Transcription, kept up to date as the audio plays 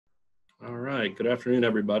All right, good afternoon,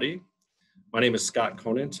 everybody. My name is Scott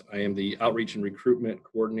Conant. I am the Outreach and Recruitment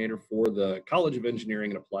Coordinator for the College of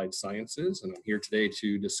Engineering and Applied Sciences, and I'm here today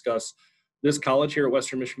to discuss this college here at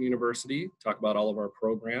Western Michigan University, talk about all of our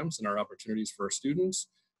programs and our opportunities for our students.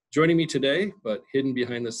 Joining me today, but hidden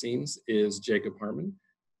behind the scenes, is Jacob Harmon.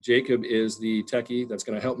 Jacob is the techie that's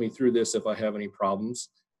going to help me through this if I have any problems.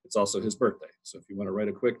 It's also his birthday, so if you want to write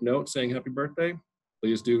a quick note saying happy birthday,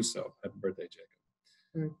 please do so. Happy birthday, Jacob.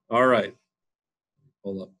 All right,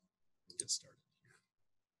 hold up, get started.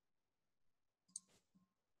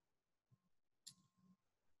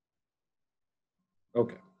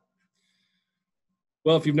 Okay.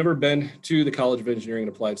 Well, if you've never been to the College of Engineering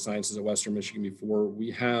and Applied Sciences at Western Michigan before,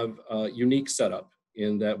 we have a unique setup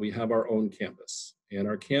in that we have our own campus. And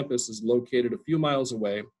our campus is located a few miles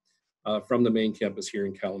away from the main campus here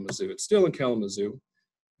in Kalamazoo. It's still in Kalamazoo,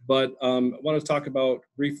 but I want to talk about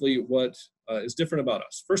briefly what is different about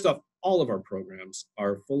us. First off, all of our programs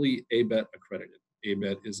are fully ABET accredited.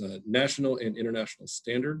 ABET is a national and international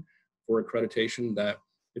standard for accreditation that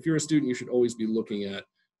if you're a student, you should always be looking at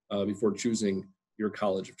before choosing your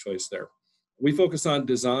college of choice there. We focus on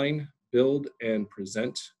design, build, and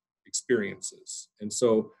present experiences. And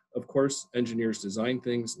so, of course, engineers design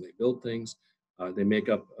things and they build things. They make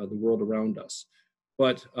up the world around us.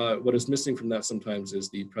 But what is missing from that sometimes is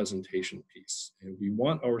the presentation piece. And we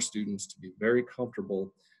want our students to be very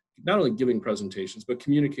comfortable, not only giving presentations, but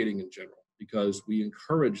communicating in general, because we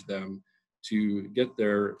encourage them to get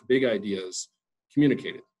their big ideas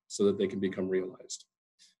communicated so that they can become realized.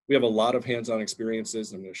 We have a lot of hands-on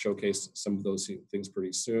experiences. I'm going to showcase some of those things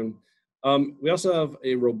pretty soon. We also have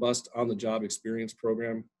a robust on-the-job experience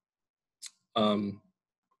program. I'm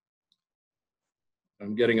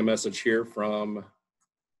getting a message here from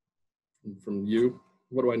you.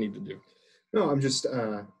 What do I need to do? No, I'm just,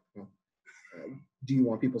 do you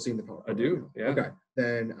want people seeing the PowerPoint? I do, yeah. Okay,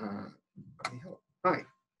 then, let me help. Hi.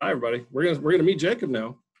 Hi, everybody. We're gonna meet Jacob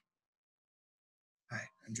now. Hi,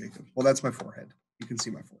 I'm Jacob. Well, that's my forehead. You can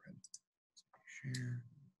see my forehead. Share.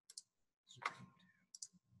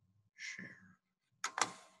 Share.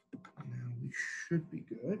 Now we should be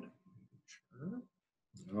good. Sure.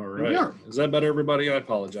 All right. Is that better, everybody? I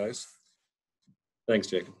apologize. Thanks,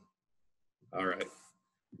 Jacob. All right.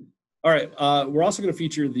 All right. We're also going to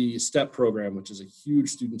feature the STEP program, which is a huge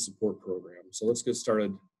student support program. So let's get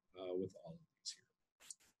started with all of these here.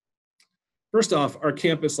 First off, our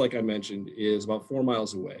campus, like I mentioned, is about 4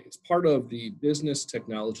 miles away. It's part of the Business,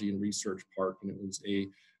 Technology, and Research Park, and it was a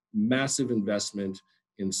massive investment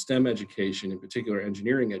in STEM education, in particular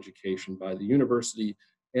engineering education, by the university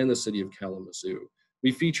and the city of Kalamazoo.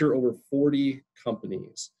 We feature over 40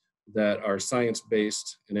 companies that are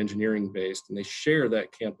science-based and engineering-based, and they share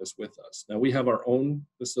that campus with us. Now, we have our own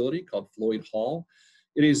facility called Floyd Hall.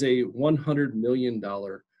 It is a $100 million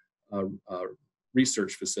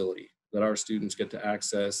research facility that our students get to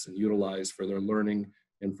access and utilize for their learning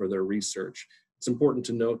and for their research. It's important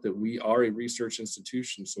to note that we are a research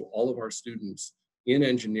institution, so all of our students in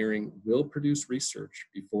engineering will produce research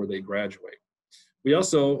before they graduate. We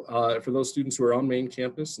also, for those students who are on main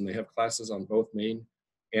campus and they have classes on both main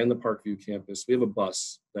and the Parkview campus, we have a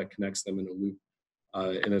bus that connects them in a loop.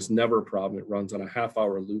 And it's never a problem. It runs on a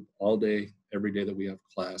half-hour loop all day, every day that we have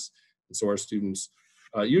class. And so our students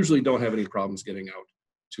usually don't have any problems getting out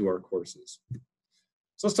to our courses.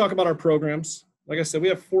 So let's talk about our programs. Like I said, we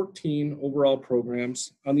have 14 overall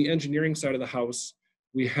programs. On the engineering side of the house,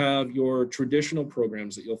 we have your traditional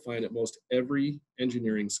programs that you'll find at most every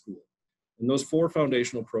engineering school. And those 4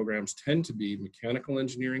 foundational programs tend to be mechanical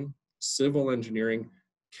engineering, civil engineering,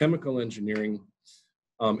 chemical engineering,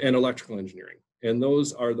 and electrical engineering. And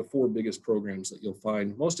those are the 4 biggest programs that you'll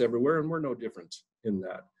find most everywhere, and we're no different in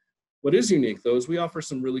that. What is unique, though, is we offer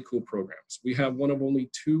some really cool programs. We have one of only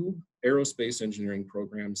 2 aerospace engineering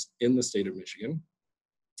programs in the state of Michigan.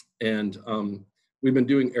 And we've been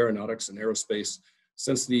doing aeronautics and aerospace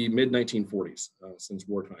since the mid-1940s, since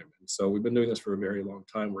wartime. And so we've been doing this for a very long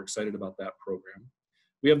time. We're excited about that program.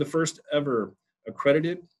 We have the first ever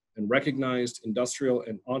accredited and recognized industrial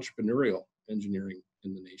and entrepreneurial engineering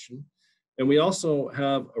in the nation. And we also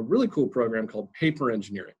have a really cool program called paper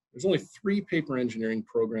engineering. There's only 3 paper engineering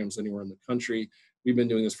programs anywhere in the country. We've been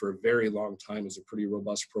doing this for a very long time. It's a pretty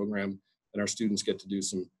robust program, and our students get to do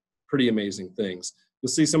some pretty amazing things. You'll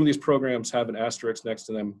see some of these programs have an asterisk next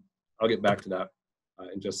to them. I'll get back to that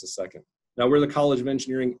in just a second. Now, we're the College of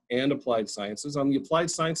Engineering and Applied Sciences. On the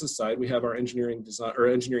Applied Sciences side, we have our engineering design or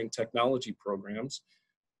engineering technology programs.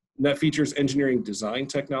 And that features engineering design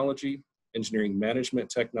technology, engineering management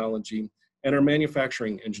technology, and our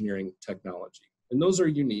manufacturing engineering technology. And those are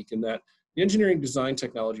unique in that The engineering design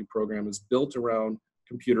technology program is built around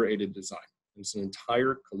computer-aided design. It's an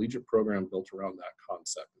entire collegiate program built around that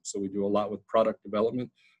concept. So we do a lot with product development,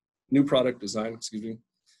 new product design, excuse me.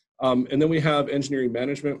 And then we have engineering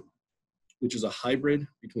management, which is a hybrid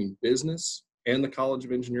between business and the College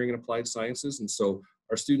of Engineering and Applied Sciences. And so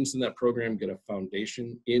our students in that program get a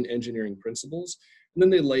foundation in engineering principles, and then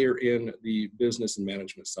they layer in the business and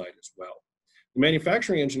management side as well. The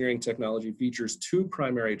manufacturing engineering technology features two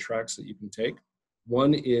primary tracks that you can take.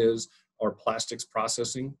 One is our plastics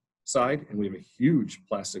processing side, and we have a huge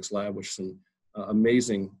plastics lab with some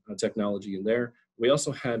amazing technology in there. We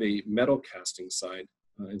also have a metal casting side,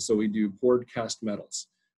 and so we do poured cast metals.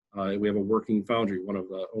 We have a working foundry, one of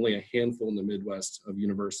the only a handful in the Midwest of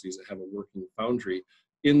universities that have a working foundry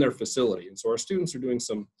in their facility. And so our students are doing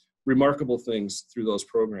some remarkable things through those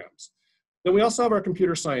programs. Then we also have our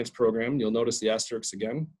computer science program. You'll notice the asterisks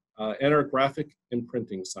again, and our graphic and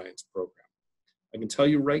printing science program. I can tell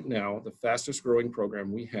you right now, the fastest growing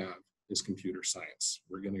program we have is computer science.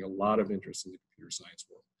 We're getting a lot of interest in the computer science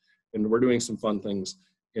world. And we're doing some fun things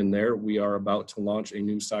in there. We are about to launch a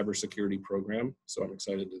new cybersecurity program, so I'm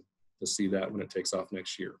excited to see that when it takes off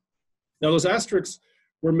next year. Now, those asterisks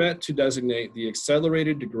were meant to designate the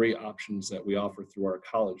accelerated degree options that we offer through our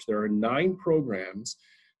college. There are 9 programs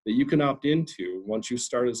that you can opt into once you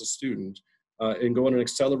start as a student and go on an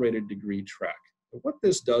accelerated degree track. And what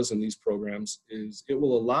this does in these programs is it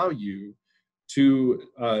will allow you to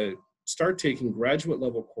start taking graduate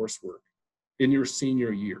level coursework in your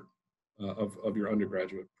senior year of your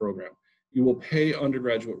undergraduate program. You will pay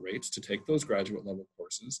undergraduate rates to take those graduate level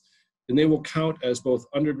courses, and they will count as both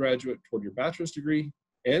undergraduate toward your bachelor's degree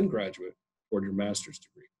and graduate toward your master's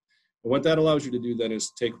degree. And what that allows you to do then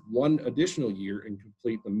is take 1 additional year and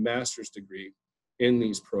complete the master's degree in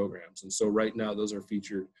these programs. And so right now, those are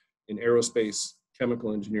featured in aerospace,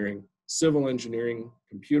 chemical engineering, civil engineering,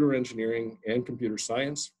 computer engineering, and computer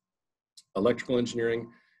science, electrical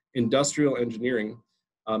engineering, industrial engineering,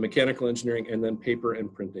 mechanical engineering, and then paper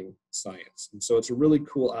and printing science. And so it's a really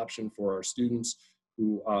cool option for our students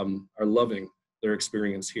who are loving their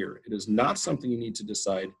experience here. It is not something you need to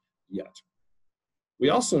decide yet. We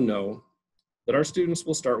also know that our students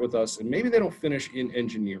will start with us, and maybe they don't finish in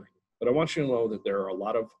engineering, but I want you to know that there are a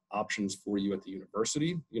lot of options for you at the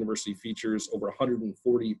university. The university features over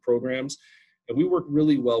 140 programs, and we work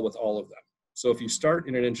really well with all of them. So if you start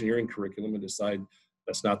in an engineering curriculum and decide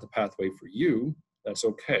that's not the pathway for you, that's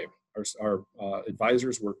okay. Our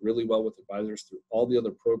advisors work really well with advisors through all the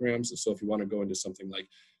other programs. And so if you want to go into something like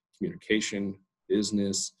communication,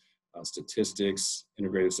 business, statistics,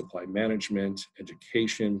 integrated supply management,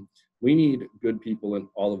 education, we need good people in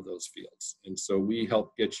all of those fields. And so we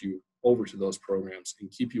help get you over to those programs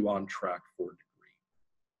and keep you on track for a degree.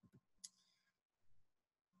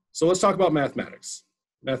 So let's talk about mathematics.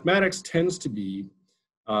 Mathematics tends to be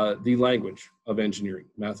the language of engineering.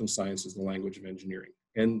 Math and science is the language of engineering.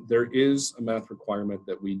 And there is a math requirement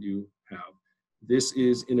that we do have. This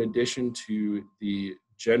is in addition to the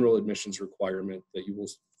general admissions requirement that you will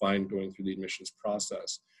find going through the admissions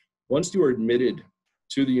process. Once you are admitted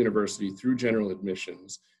to the university through general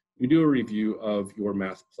admissions, you do a review of your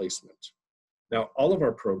math placement. Now, all of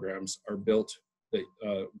our programs are built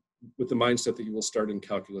with the mindset that you will start in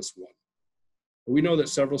Calculus 1. We know that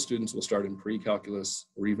several students will start in pre-calculus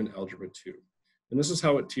or even Algebra 2. And this is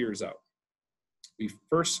how it tiers out. We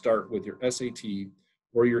first start with your SAT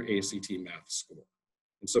or your ACT math score.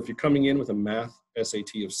 And so if you're coming in with a math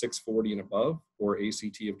SAT of 640 and above, or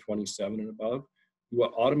ACT of 27 and above, you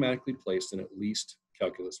are automatically placed in at least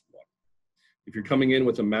Calculus 1. If you're coming in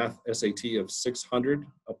with a math SAT of 600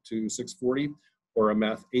 up to 640, or a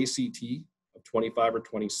math ACT of 25 or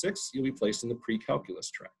 26, you'll be placed in the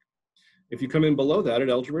pre-calculus track. If you come in below that at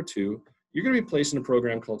Algebra 2, you're going to be placed in a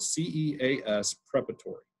program called CEAS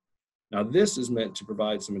Preparatory. Now, this is meant to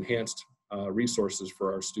provide some enhanced resources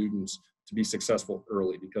for our students to be successful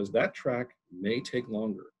early, because that track may take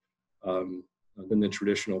longer than the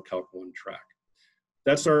traditional Calc 1 track.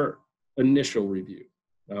 That's our initial review.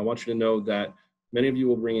 Now, I want you to know that many of you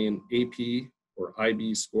will bring in AP or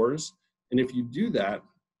IB scores, and if you do that,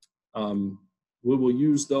 we will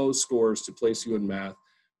use those scores to place you in math,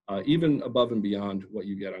 even above and beyond what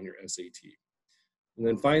you get on your SAT. And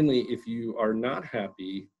then finally, if you are not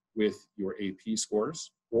happy with your AP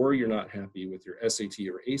scores, or you're not happy with your SAT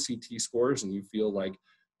or ACT scores, and you feel like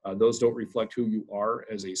those don't reflect who you are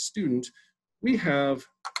as a student, we have,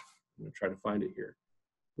 I'm gonna try to find it here.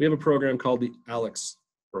 We have a program called the ALEX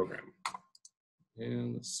program.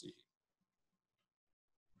 And let's see.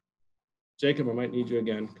 Jacob, I might need you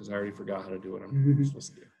again because I already forgot how to do what I'm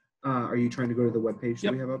supposed to do. Are you trying to go to the webpage that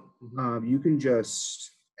Yep. we have up? You can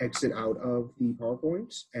just exit out of the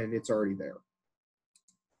PowerPoint and it's already there.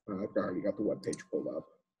 I've already got the webpage pulled up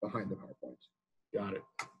behind the PowerPoint. Got it.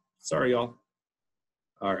 Sorry, y'all.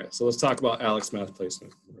 All right, so let's talk about Alex Math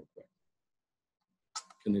Placement real quick.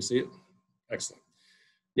 Can they see it? Excellent.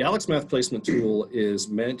 The Alex Math Placement tool is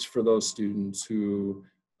meant for those students who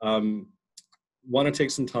want to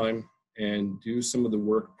take some time and do some of the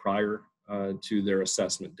work prior to their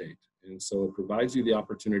assessment date. And so it provides you the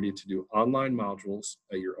opportunity to do online modules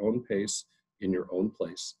at your own pace, in your own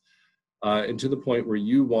place, and to the point where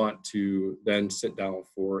you want to then sit down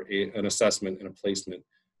for an assessment and a placement.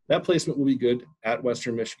 That placement will be good at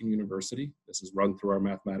Western Michigan University. This is run through our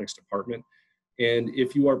mathematics department. And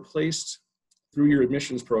if you are placed through your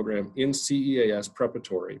admissions program in CEAS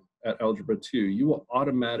preparatory at Algebra 2, you will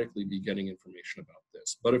automatically be getting information about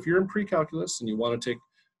this. But if you're in pre-calculus and you want to take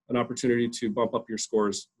an opportunity to bump up your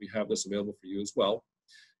scores, we have this available for you as well.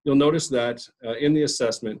 You'll notice that in the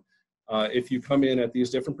assessment, if you come in at these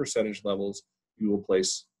different percentage levels, you will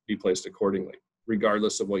be placed accordingly,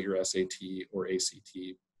 regardless of what your SAT or ACT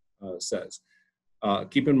says.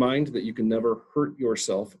 Keep in mind that you can never hurt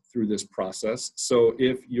yourself through this process. So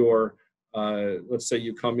if you're, let's say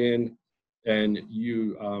you come in and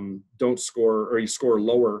you don't score, or you score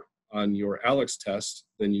lower on your Alex test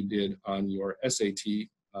than you did on your SAT,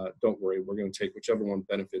 don't worry, we're going to take whichever one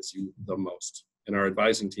benefits you the most. And our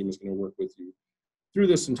advising team is going to work with you through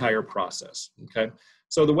this entire process, okay?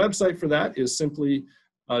 So the website for that is simply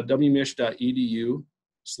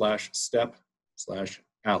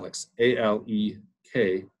wmich.edu/step/Alex,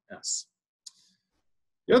 ALEKS.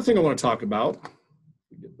 The other thing I want to talk about, let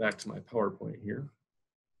me get back to my PowerPoint here,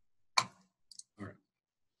 all right,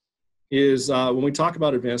 is when we talk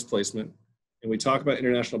about advanced placement and we talk about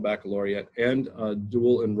International Baccalaureate and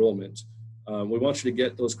dual enrollment, we want you to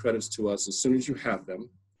get those credits to us as soon as you have them.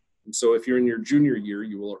 And so if you're in your junior year,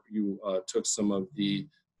 you took some of the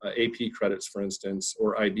AP credits, for instance,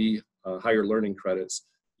 or IB higher learning credits,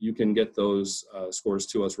 you can get those scores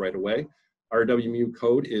to us right away. Our WMU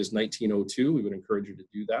code is 1902. We would encourage you to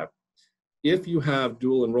do that. If you have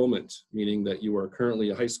dual enrollment, meaning that you are currently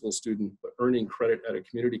a high school student but earning credit at a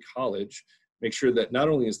community college, make sure that not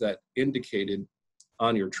only is that indicated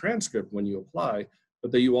on your transcript when you apply,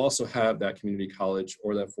 but that you also have that community college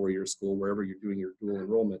or that four-year school, wherever you're doing your dual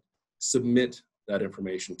enrollment, submit that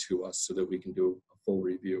information to us so that we can do a full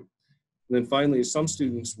review. And then finally, some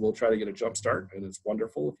students will try to get a jump start, and it's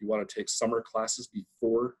wonderful. If you want to take summer classes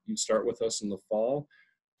before you start with us in the fall,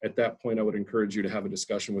 at that point, I would encourage you to have a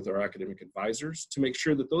discussion with our academic advisors to make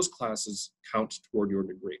sure that those classes count toward your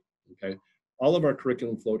degree, okay? All of our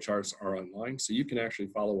curriculum flowcharts are online, so you can actually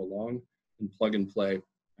follow along and plug and play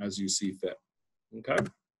as you see fit, okay?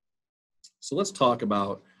 So let's talk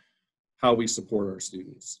about how we support our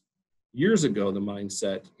students. Years ago, the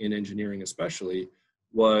mindset in engineering especially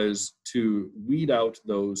was to weed out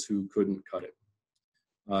those who couldn't cut it.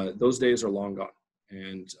 Those days are long gone.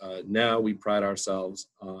 And now we pride ourselves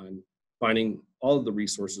on finding all of the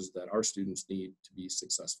resources that our students need to be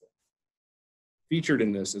successful. Featured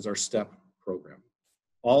in this is our STEP program.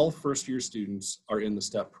 All first-year students are in the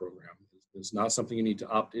STEP program. It's not something you need to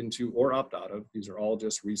opt into or opt out of. These are all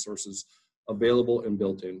just resources available and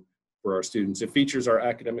built in for our students. It features our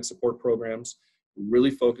academic support programs,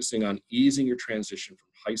 really focusing on easing your transition from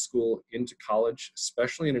high school into college,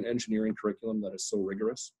 especially in an engineering curriculum that is so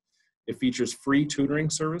rigorous. It features free tutoring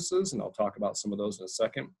services, and I'll talk about some of those in a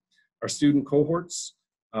second. Our student cohorts,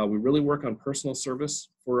 we really work on personal service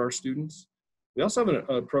for our students. We also have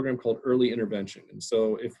a program called Early Intervention. And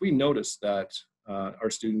so if we notice that our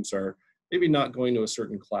students are maybe not going to a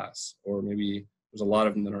certain class, or maybe there's a lot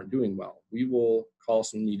of them that aren't doing well, we will call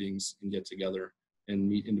some meetings and get together and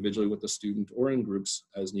meet individually with the student or in groups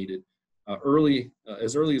as needed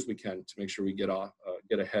as early as we can to make sure we get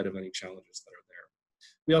ahead of any challenges that are there.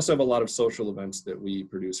 We also have a lot of social events that we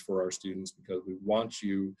produce for our students because we want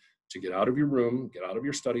you to get out of your room, get out of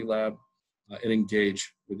your study lab, and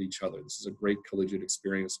engage with each other. This is a great collegiate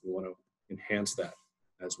experience. We want to enhance that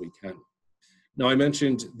as we can. Now, I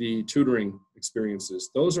mentioned the tutoring experiences.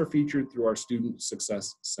 Those are featured through our Student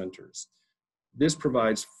Success Centers. This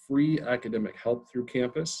provides free academic help through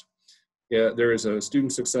campus. There is a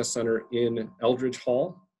Student Success Center in Eldridge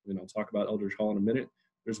Hall, and I'll talk about Eldridge Hall in a minute.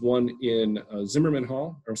 There's one in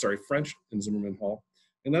French in Zimmerman Hall,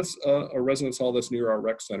 and that's a residence hall that's near our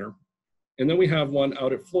rec center. And then we have one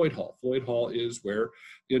out at Floyd Hall. Floyd Hall is where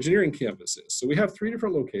the engineering campus is. So we have 3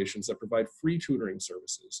 different locations that provide free tutoring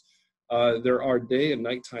services. There are day and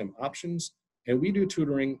nighttime options, and we do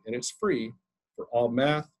tutoring, and it's free for all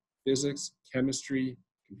math, physics, chemistry,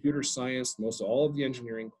 computer science, most all of the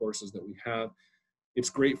engineering courses that we have. It's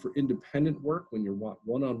great for independent work when you want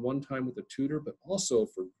one-on-one time with a tutor, but also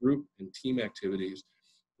for group and team activities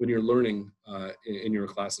when you're learning in your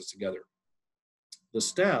classes together. The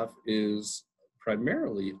staff is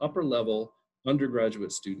primarily upper level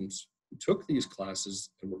undergraduate students who took these classes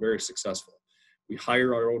and were very successful. We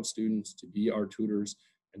hire our own students to be our tutors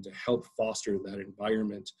and to help foster that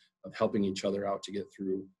environment of helping each other out to get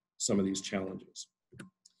through some of these challenges.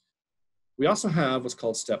 We also have what's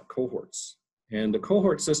called STEP cohorts. And the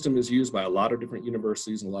cohort system is used by a lot of different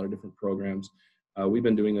universities and a lot of different programs. We've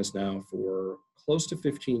been doing this now for close to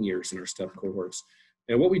 15 years in our STEP cohorts.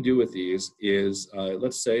 And what we do with these is,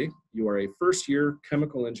 let's say you are a first-year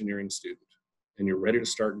chemical engineering student and you're ready to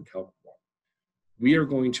start in Calc 1. We are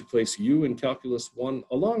going to place you in Calculus 1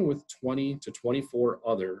 along with 20 to 24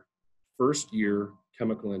 other first-year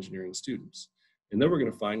chemical engineering students. And then we're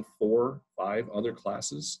going to find 4, 5 other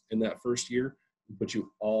classes in that first year and put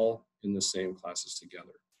you all in the same classes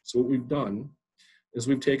together. So what we've done is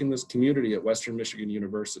we've taken this community at Western Michigan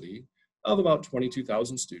University of about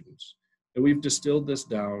 22,000 students, and we've distilled this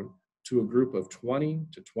down to a group of 20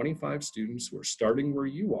 to 25 students who are starting where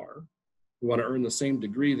you are, who want to earn the same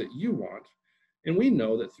degree that you want. And we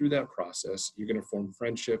know that through that process, you're going to form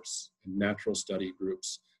friendships and natural study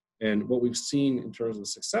groups. And what we've seen in terms of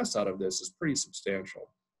success out of this is pretty substantial.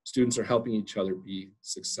 Students are helping each other be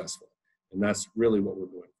successful. And that's really what we're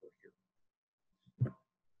going for here.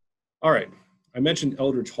 All right, I mentioned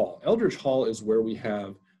Eldridge Hall. Eldridge Hall is where we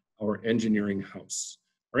have our engineering house.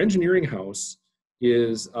 Our engineering house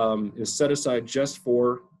is set aside just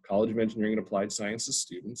for College of Engineering and Applied Sciences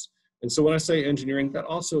students. And so when I say engineering, that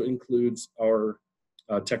also includes our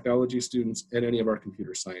technology students and any of our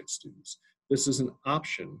computer science students. This is an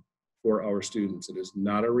option for our students. It is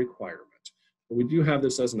not a requirement. But we do have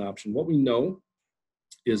this as an option. What we know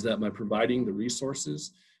is that by providing the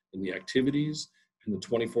resources and the activities and the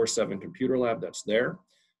 24/7 computer lab that's there,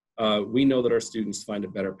 we know that our students find a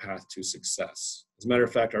better path to success. As a matter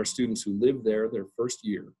of fact, our students who live there their first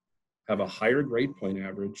year have a higher grade point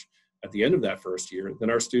average at the end of that first year than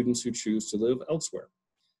our students who choose to live elsewhere.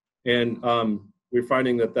 And we're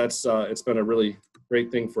finding that it's been a really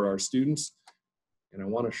great thing for our students. And I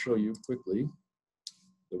want to show you quickly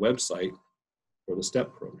the website for the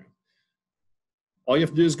STEP program. All you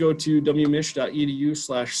have to do is go to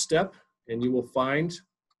wmich.edu/STEP, and you will find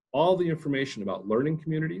all the information about learning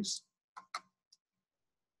communities.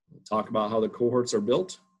 We'll talk about how the cohorts are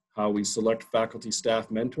built, how we select faculty, staff,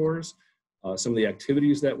 mentors, some of the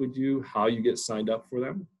activities that we do, how you get signed up for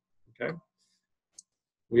them, okay?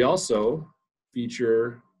 We also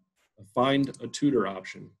feature a Find a Tutor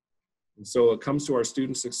option. And so it comes to our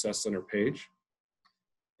Student Success Center page,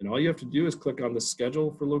 and all you have to do is click on the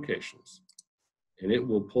Schedule for Locations, and it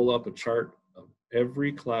will pull up a chart of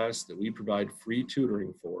every class that we provide free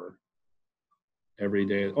tutoring for every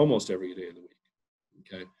day, almost every day of the week,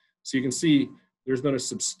 okay? So you can see there's been a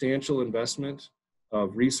substantial investment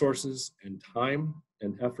of resources and time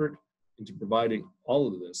and effort into providing all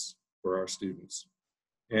of this for our students.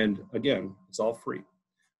 And again, it's all free.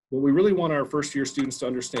 What we really want our first year students to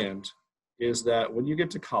understand is that when you get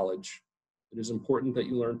to college, it is important that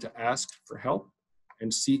you learn to ask for help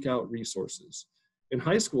and seek out resources. In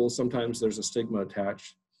high school, sometimes there's a stigma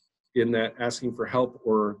attached in that asking for help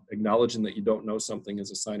or acknowledging that you don't know something is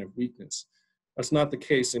a sign of weakness. That's not the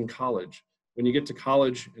case in college. When you get to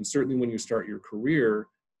college, and certainly when you start your career,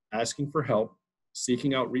 asking for help,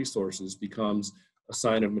 seeking out resources becomes a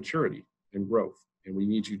sign of maturity and growth. And we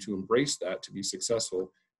need you to embrace that to be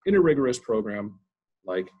successful in a rigorous program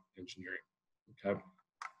like engineering, okay?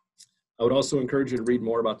 I would also encourage you to read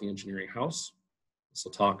more about the engineering house. This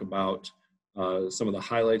will talk about some of the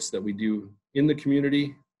highlights that we do in the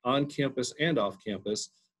community, on campus and off campus,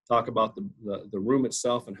 talk about the room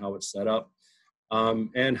itself and how it's set up,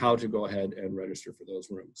 and how to go ahead and register for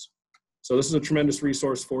those rooms. So this is a tremendous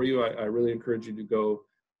resource for you. I really encourage you to go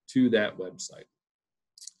to that website.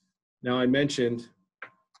 Now I mentioned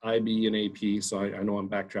IB and AP, so I know I'm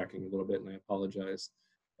backtracking a little bit and I apologize,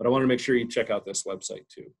 but I want to make sure you check out this website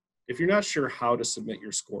too. If you're not sure how to submit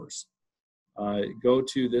your scores, go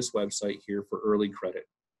to this website here for early credit.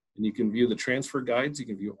 And you can view the transfer guides. You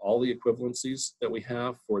can view all the equivalencies that we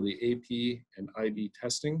have for the AP and IB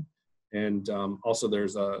testing. And also there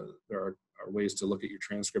are ways to look at your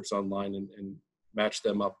transcripts online and match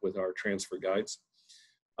them up with our transfer guides.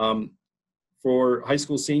 For high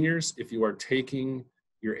school seniors, if you are taking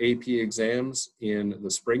your AP exams in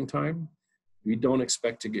the springtime, we don't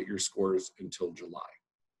expect to get your scores until July.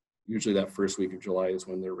 Usually that first week of July is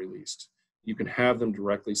when they're released. you can have them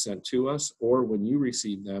directly sent to us, or when you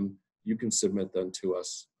receive them, you can submit them to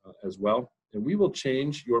us as well. And we will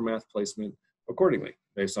change your math placement accordingly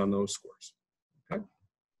based on those scores. Okay.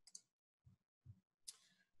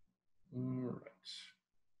 All right.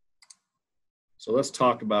 So let's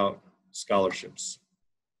talk about scholarships.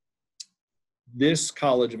 This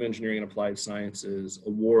College of Engineering and Applied Sciences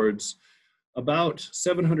awards about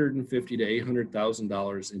 $750,000 to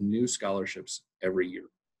 $800,000 in new scholarships every year.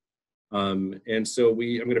 And so I'm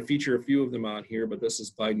going to feature a few of them on here, but this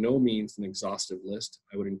is by no means an exhaustive list.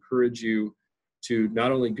 I would encourage you to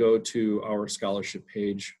not only go to our scholarship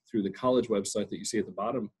page through the college website that you see at the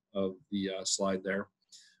bottom of the slide there,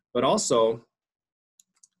 but also,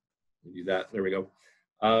 do that, there we go,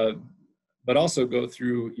 but also go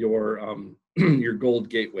through your, your Gold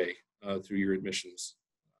Gateway through your admissions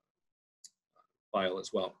file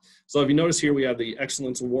as well. So if you notice here, we have the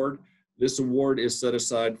Excellence Award. This award is set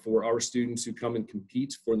aside for our students who come and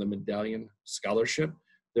compete for the Medallion Scholarship.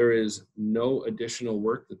 There is no additional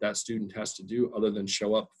work that that student has to do other than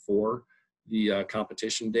show up for the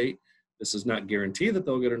competition date. This does not guarantee that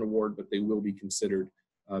they'll get an award, but they will be considered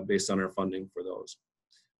based on our funding for those.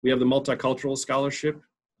 We have the Multicultural Scholarship,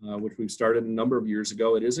 which we've started a number of years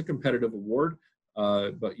ago. It is a competitive award,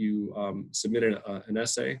 but you submit an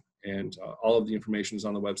essay, and all of the information is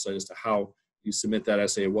on the website as to how you submit that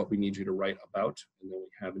essay and what we need you to write about. And then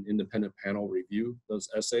we have an independent panel review those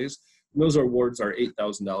essays. And those awards are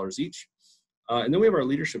 $8,000 each. And then we have our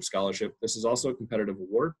Leadership Scholarship. This is also a competitive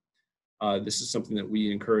award. This is something that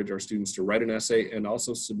we encourage our students to write an essay and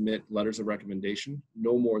also submit letters of recommendation,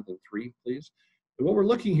 no more than 3, please. And what we're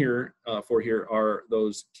looking for here are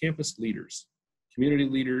those campus leaders, community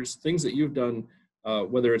leaders, things that you've done,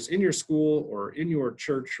 whether it's in your school or in your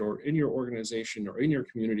church or in your organization or in your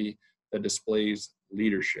community, that displays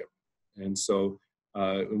leadership. And so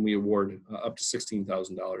and we award up to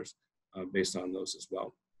 $16,000 based on those as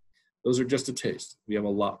well. Those are just a taste. We have a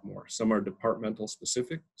lot more. Some are departmental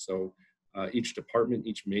specific. So each department,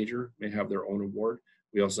 each major may have their own award.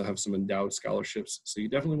 We also have some endowed scholarships. So you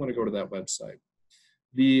definitely want to go to that website.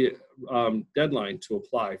 The deadline to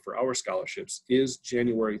apply for our scholarships is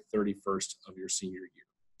January 31st of your senior year.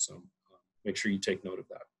 So make sure you take note of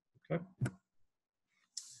that, okay?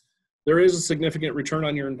 There is a significant return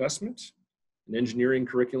on your investment. An engineering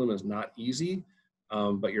curriculum is not easy,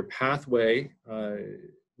 but your pathway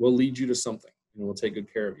will lead you to something and will take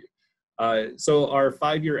good care of you. So our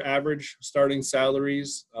 5-year average starting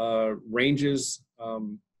salaries ranges,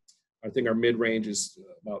 I think our mid-range is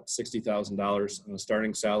about $60,000 on a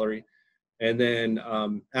starting salary. And then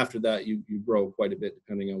after that, you grow quite a bit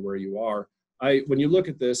depending on where you are. When you look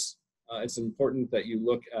at this, it's important that you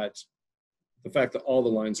look at the fact that all the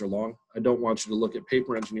lines are long. I don't want you to look at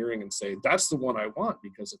paper engineering and say, that's the one I want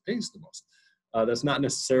because it pays the most. That's not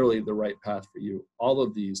necessarily the right path for you. All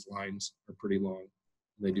of these lines are pretty long.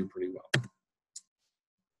 And they do pretty well.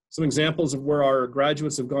 Some examples of where our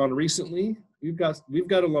graduates have gone recently. We've got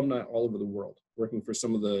alumni all over the world working for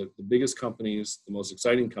some of the biggest companies, the most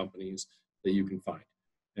exciting companies that you can find.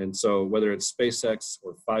 And so whether it's SpaceX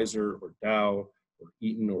or Pfizer or Dow or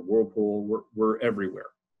Eaton or Whirlpool, we're everywhere.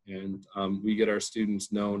 And we get our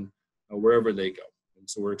students known wherever they go. And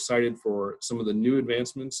so we're excited for some of the new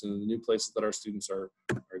advancements and the new places that our students are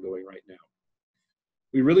going right now.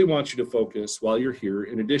 We really want you to focus while you're here,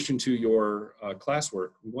 in addition to your classwork,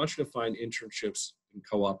 we want you to find internships and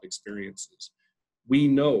co-op experiences. We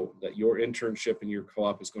know that your internship and your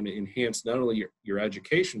co-op is going to enhance not only your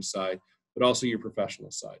education side, but also your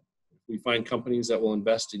professional side. If we find companies that will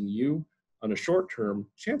invest in you on a short term,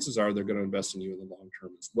 chances are they're going to invest in you in the long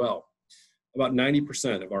term as well. About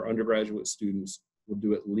 90% of our undergraduate students will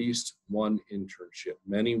do at least one internship.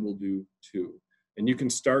 Many will do 2. And you can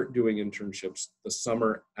start doing internships the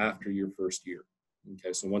summer after your first year.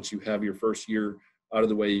 Okay, so once you have your first year out of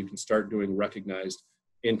the way, you can start doing recognized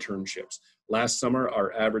internships. Last summer,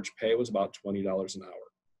 our average pay was about $20 an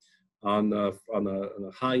hour. On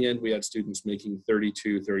the high end, we had students making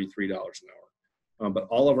 $32, $33 an hour. But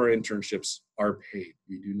all of our internships are paid.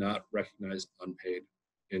 We do not recognize unpaid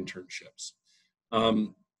internships.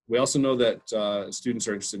 We also know that students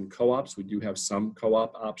are interested in co-ops. We do have some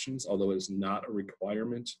co-op options, although it is not a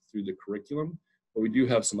requirement through the curriculum, but we do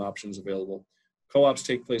have some options available. Co-ops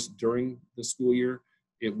take place during the school year.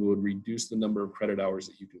 It would reduce the number of credit hours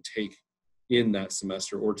that you can take in that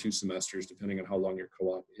semester or 2 semesters, depending on how long your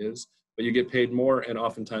co-op is. But you get paid more, and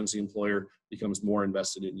oftentimes the employer becomes more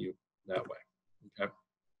invested in you that way. Okay.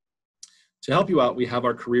 To help you out, we have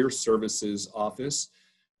our Career Services Office.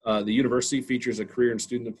 The university features a Career and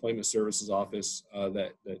Student Employment Services Office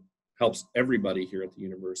that helps everybody here at the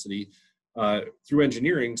university. Through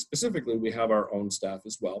engineering, specifically, we have our own staff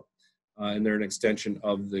as well, and they're an extension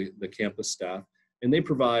of the campus staff, and they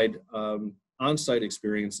provide on-site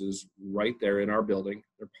experiences right there in our building.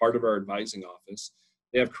 They're part of our advising office.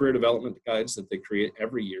 They have career development guides that they create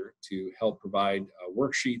every year to help provide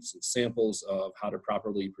worksheets and samples of how to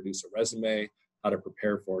properly produce a resume, how to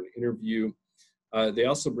prepare for an interview. They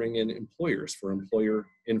also bring in employers for employer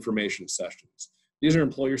information sessions. These are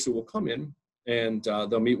employers who will come in and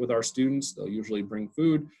they'll meet with our students. They'll usually bring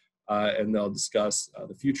food and they'll discuss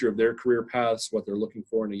the future of their career paths, what they're looking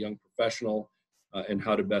for in a young professional, and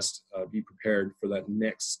how to best be prepared for that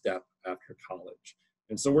next step after college.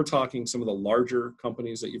 And so we're talking some of the larger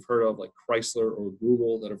companies that you've heard of, like Chrysler or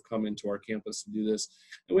Google, that have come into our campus to do this.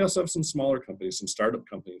 And we also have some smaller companies, some startup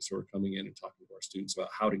companies who are coming in and talking to our students about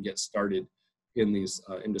how to get started in these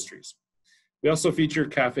industries. We also feature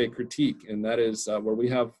Cafe Critique, and that is where we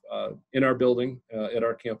have in our building at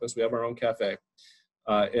our campus, we have our own cafe.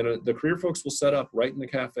 And the career folks will set up right in the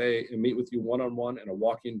cafe and meet with you one-on-one on a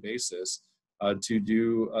walk-in basis to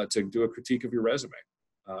do a critique of your resume.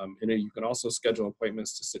 And you can also schedule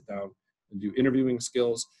appointments to sit down and do interviewing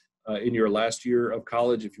skills. In your last year of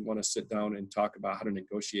college, if you want to sit down and talk about how to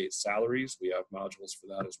negotiate salaries, we have modules for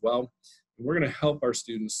that as well. And we're going to help our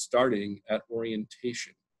students starting at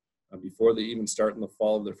orientation before they even start in the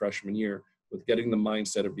fall of their freshman year with getting the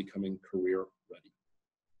mindset of becoming career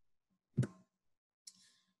ready.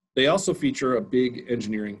 They also feature a big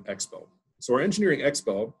engineering expo. So our engineering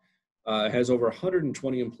expo has over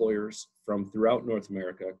 120 employers from throughout North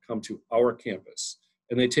America come to our campus,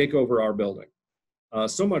 and they take over our building.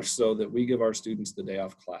 So much so that we give our students the day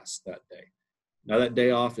off class that day. Now that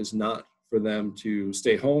day off is not for them to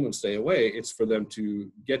stay home and stay away, it's for them to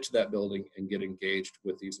get to that building and get engaged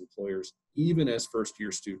with these employers, even as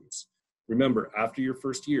first-year students. Remember, after your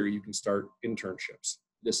first year, you can start internships.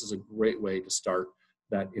 This is a great way to start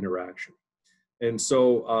that interaction. And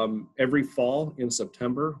so every fall in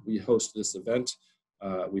September, we host this event.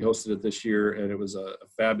 We hosted it this year, and it was a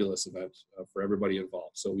fabulous event for everybody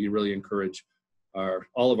involved. So we really encourage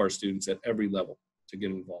all of our students at every level to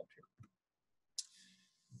get involved here.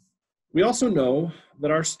 We also know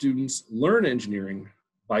that our students learn engineering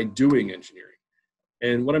by doing engineering.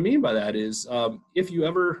 And what I mean by that is if you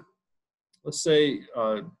ever, let's say,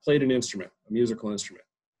 played an instrument, a musical instrument,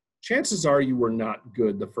 chances are you were not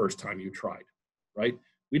good the first time you tried, right?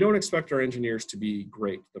 We don't expect our engineers to be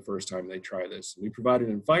great the first time they try this. We provide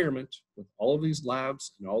an environment with all of these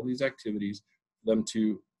labs and all these activities for them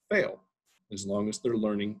to fail, as long as they're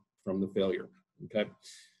learning from the failure, okay?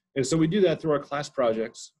 And so we do that through our class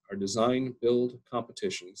projects, our design build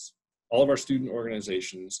competitions, all of our student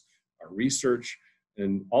organizations, our research,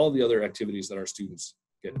 and all the other activities that our students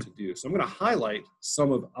get to do. So I'm going to highlight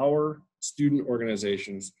some of our student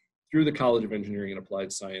organizations through the College of Engineering and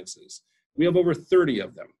Applied Sciences. We have over 30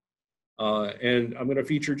 of them. And I'm going to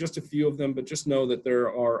feature just a few of them, but just know that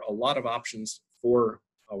there are a lot of options for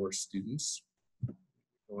our students.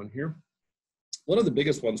 Go on here. One of the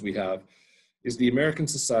biggest ones we have is the American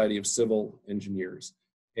Society of Civil Engineers.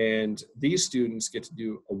 And these students get to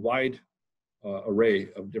do a wide array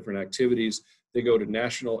of different activities. They go to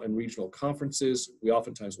national and regional conferences. We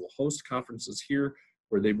oftentimes will host conferences here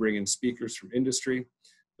where they bring in speakers from industry.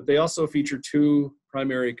 But they also feature two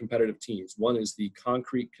primary competitive teams. One is the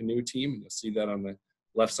concrete canoe team. You'll see that on the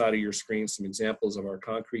left side of your screen, some examples of our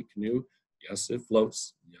concrete canoe. Yes, it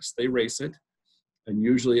floats. Yes, they race it. And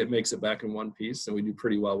usually it makes it back in one piece, so we do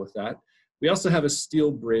pretty well with that. We also have a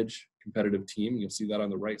steel bridge competitive team. You'll see that on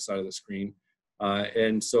the right side of the screen.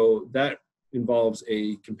 And so that involves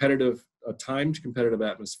a timed competitive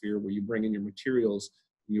atmosphere where you bring in your materials,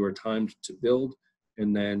 you are timed to build,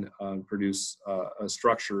 and then produce a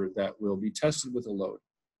structure that will be tested with a load.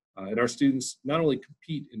 And our students not only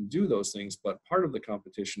compete and do those things, but part of the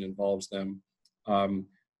competition involves them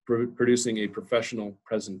producing a professional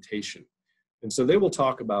presentation. And so they will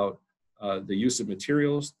talk about the use of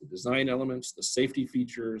materials, the design elements, the safety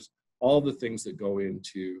features, all the things that go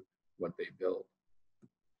into what they build.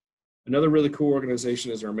 Another really cool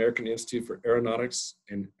organization is our American Institute for Aeronautics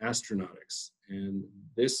and Astronautics. And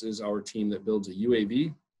this is our team that builds a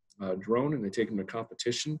UAV drone, and they take them to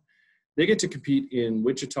competition. They get to compete in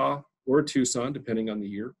Wichita or Tucson, depending on the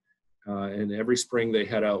year. And every spring they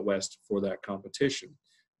head out west for that competition.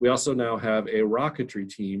 We also now have a rocketry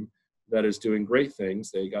team that is doing great things.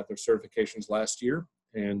 They got their certifications last year,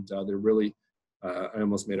 and they're really, I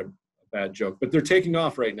almost made a bad joke, but they're taking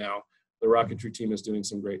off right now. The rocketry team is doing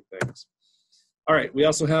some great things. All right, we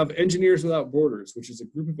also have Engineers Without Borders, which is a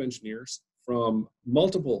group of engineers from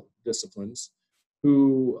multiple disciplines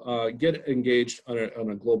who get engaged on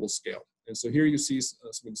a global scale. And so here you see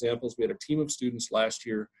some examples. We had a team of students last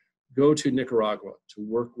year go to Nicaragua to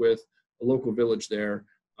work with a local village there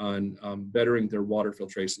on bettering their water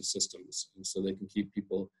filtration systems, and so they can keep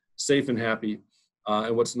people safe and happy.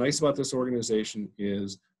 And what's nice about this organization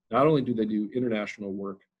is not only do they do international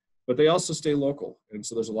work, but they also stay local. And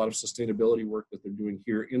so there's a lot of sustainability work that they're doing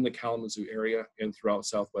here in the Kalamazoo area and throughout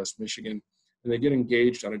Southwest Michigan. And they get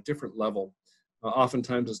engaged on a different level.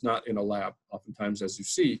 Oftentimes it's not in a lab. Oftentimes, as you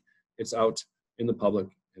see, it's out in the public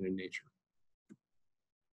and in nature.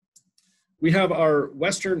 We have our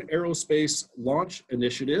Western Aerospace Launch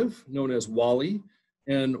Initiative, known as WALI.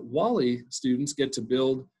 And WALI students get to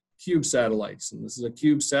build cube satellites. And this is a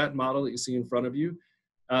CubeSat model that you see in front of you.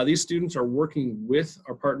 These students are working with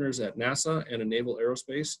our partners at NASA and Naval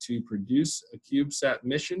Aerospace to produce a CubeSat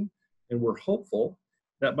mission. And we're hopeful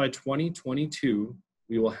that by 2022,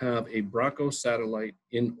 we will have a Bronco satellite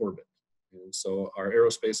in orbit. And so our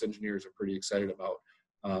aerospace engineers are pretty excited about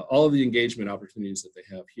all of the engagement opportunities that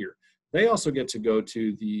they have here. They also get to go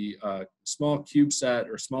to the small CubeSat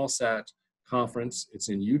or SmallSat conference. It's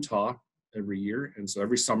in Utah every year. And so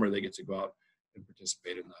every summer they get to go out and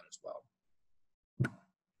participate in that as well.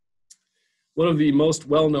 One of the most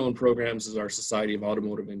well-known programs is our Society of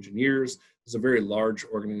Automotive Engineers. It's a very large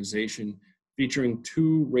organization featuring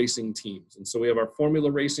 2 racing teams. And so we have our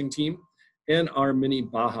Formula Racing team and our Mini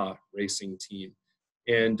Baja Racing team.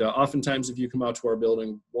 And oftentimes, if you come out to our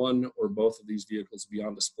building, one or both of these vehicles will be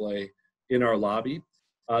on display in our lobby.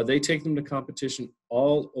 They take them to competition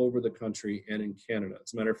all over the country and in Canada.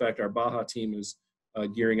 As a matter of fact, our Baja team is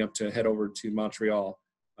gearing up to head over to Montreal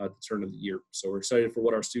at the turn of the year. So we're excited for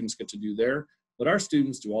what our students get to do there. But our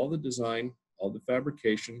students do all the design, all the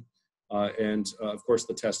fabrication, and of course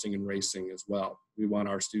the testing and racing as well. We want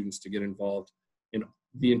our students to get involved in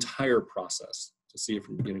the entire process to see it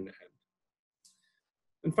from beginning to end.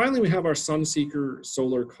 And finally, we have our Sunseeker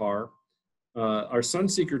solar car. Our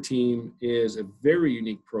Sunseeker team is a very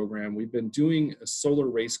unique program. We've been doing a solar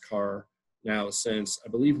race car now since, I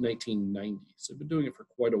believe, 1990. So we've been doing it for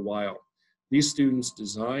quite a while. These students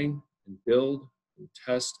design and build and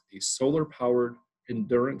test a solar-powered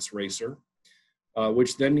endurance racer,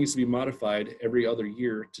 which then needs to be modified every other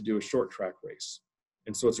year to do a short track race.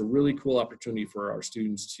 And so it's a really cool opportunity for our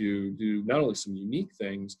students to do not only some unique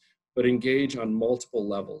things, but engage on multiple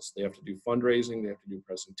levels. They have to do fundraising, they have to do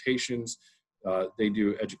presentations, they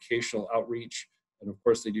do educational outreach, and of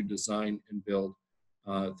course they do design and build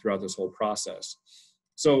throughout this whole process.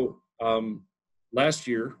 So last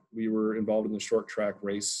year, we were involved in the short track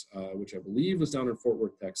race, which I believe was down in Fort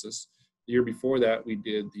Worth, Texas. The year before that, we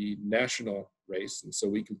did the national race, and so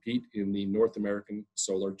we compete in the North American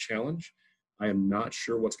Solar Challenge. I am not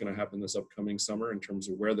sure what's going to happen this upcoming summer in terms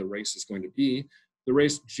of where the race is going to be. The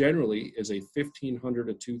race generally is a 1,500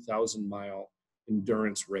 to 2,000 mile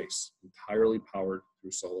endurance race, entirely powered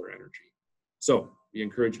through solar energy. So we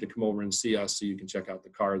encourage you to come over and see us so you can check out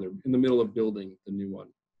the car. They're in the middle of building the new one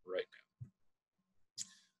right now.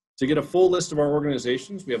 To get a full list of our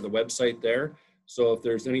organizations, we have the website there. So if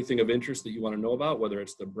there's anything of interest that you want to know about, whether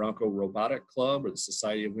it's the Bronco Robotic Club or the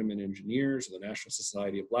Society of Women Engineers or the National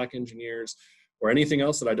Society of Black Engineers or anything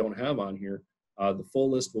else that I don't have on here, the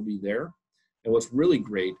full list will be there. And what's really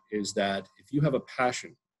great is that if you have a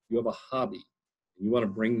passion, you have a hobby, and you want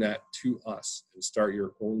to bring that to us and start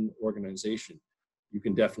your own organization, you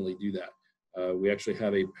can definitely do that. We actually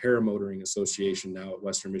have a paramotoring association now at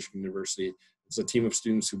Western Michigan University. It's a team of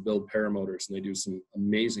students who build paramotors, and they do some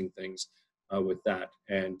amazing things with that.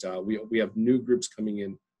 And we have new groups coming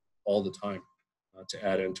in all the time to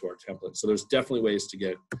add into our template. So there's definitely ways to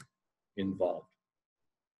get involved.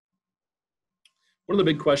 One of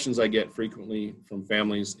the big questions I get frequently from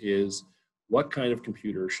families is, what kind of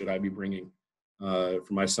computer should I be bringing for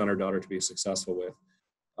my son or daughter to be successful with?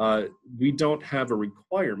 We don't have a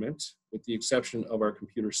requirement, with the exception of our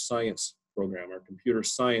computer science program. Our computer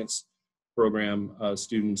science program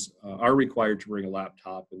students are required to bring a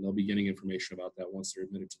laptop, and they'll be getting information about that once they're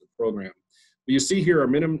admitted to the program. But you see here our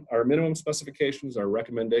minimum specifications, our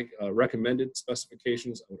recommended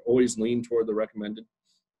specifications. I would always lean toward the recommended.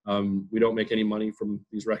 We don't make any money from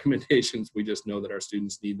these recommendations. We just know that our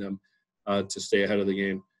students need them to stay ahead of the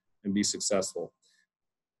game and be successful.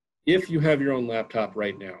 If you have your own laptop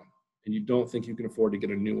right now and you don't think you can afford to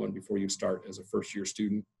get a new one before you start as a first-year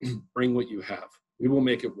student, bring what you have. We will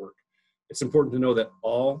make it work. It's important to know that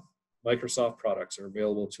all Microsoft products are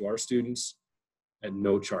available to our students at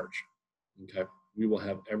no charge. Okay, we will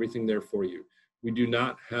have everything there for you. We do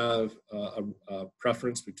not have a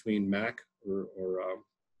preference between Mac or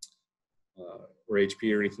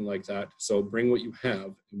HP or anything like that. So bring what you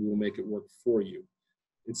have, and we will make it work for you.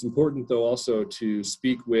 It's important, though, also to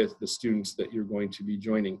speak with the students that you're going to be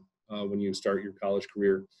joining when you start your college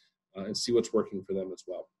career and see what's working for them as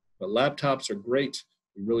well. But laptops are great.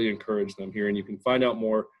 We really encourage them here, and you can find out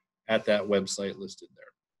more at that website listed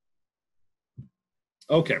there.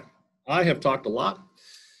 Okay, I have talked a lot.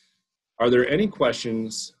 Are there any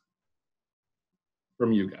questions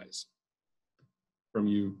from you guys? From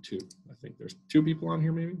you two? I think there's 2 people on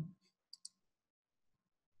here maybe.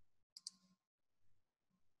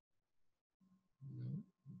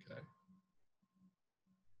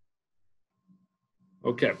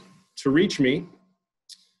 Okay, to reach me,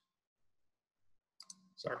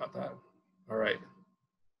 sorry about that. All right,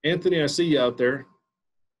 Anthony, I see you out there.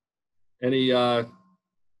 Any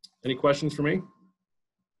questions for me?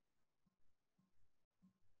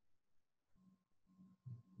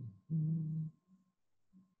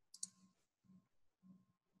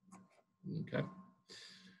 Okay.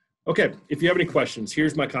 Okay, if you have any questions,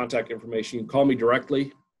 here's my contact information. You can call me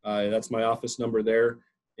directly. That's my office number there.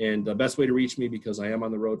 And the best way to reach me, because I am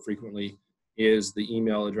on the road frequently, is the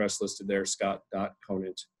email address listed there,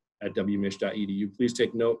 scott.conant@wmich.edu. Please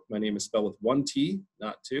take note, my name is spelled with 1 T,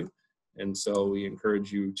 not 2. And so we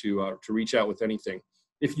encourage you to reach out with anything.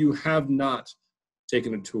 If you have not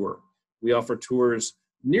taken a tour, we offer tours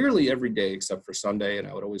nearly every day except for Sunday, and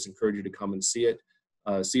I would always encourage you to come and see it.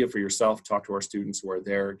 See it for yourself, talk to our students who are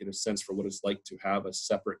there, get a sense for what it's like to have a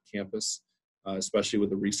separate campus, especially with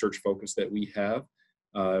the research focus that we have.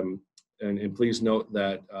 And please note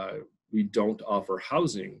that we don't offer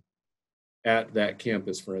housing at that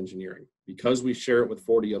campus for engineering. Because we share it with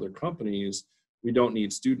 40 other companies, we don't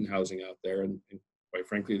need student housing out there. And quite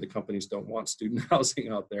frankly, the companies don't want student housing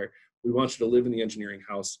out there. We want you to live in the engineering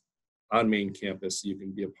house on main campus so you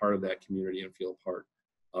can be a part of that community and feel part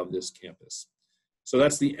of this campus. So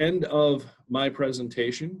that's the end of my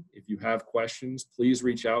presentation. If you have questions, please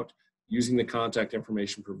reach out using the contact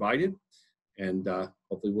information provided, and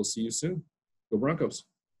hopefully we'll see you soon. Go Broncos.